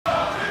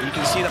You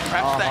can see the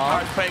pressure that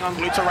Hikaru's putting on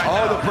Gluto right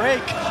now. Oh, the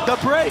break! The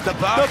break! The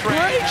burst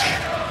rage!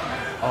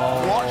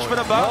 Oh, watch for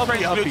the burst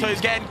rage. Gluto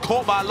is getting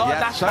caught by a lot of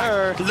dash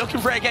back. Looking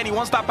for it again. He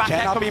wants that back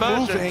air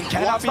conversion.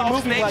 Cannot be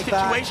moving like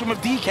that. Situation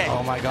with DK.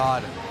 Oh my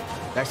god.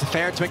 There's the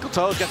fair twinkle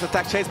toes, gets the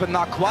attack chase, but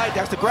not quite.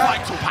 There's the grab.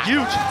 Vital pack.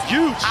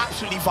 Huge.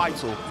 Absolutely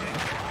vital.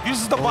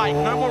 Uses the bite.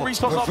 No more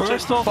respawn options.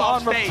 Reversals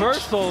on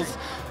reversals.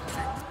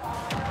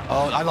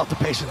 Oh, I love the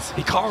patience.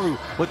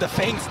 Hikaru with the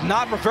feints,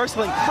 not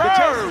reversing.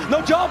 No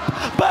jump,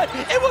 but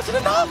it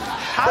wasn't enough.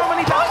 How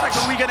many dash attacks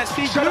are we going to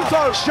see?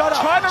 Gluto shut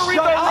up. Trying to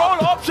read the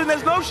roll option.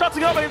 There's no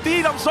shutting up.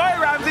 Indeed, I'm sorry,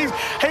 Ramses.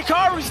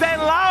 Hikaru's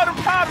staying loud and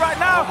proud right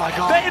now. Oh my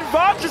god. The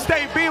advantage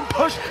state being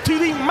pushed to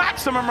the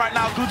maximum right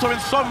now. Gluto in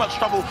so much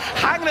trouble.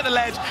 Hanging at the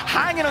ledge,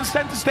 hanging on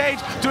center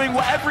stage, doing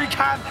whatever he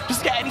can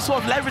just to get any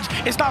sort of leverage.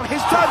 It's now his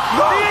turn.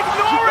 The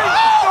ignoring.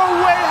 No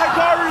way,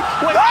 Hikaru.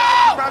 Wait,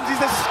 Ramses,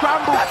 there's a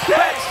scramble.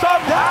 But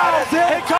somehow,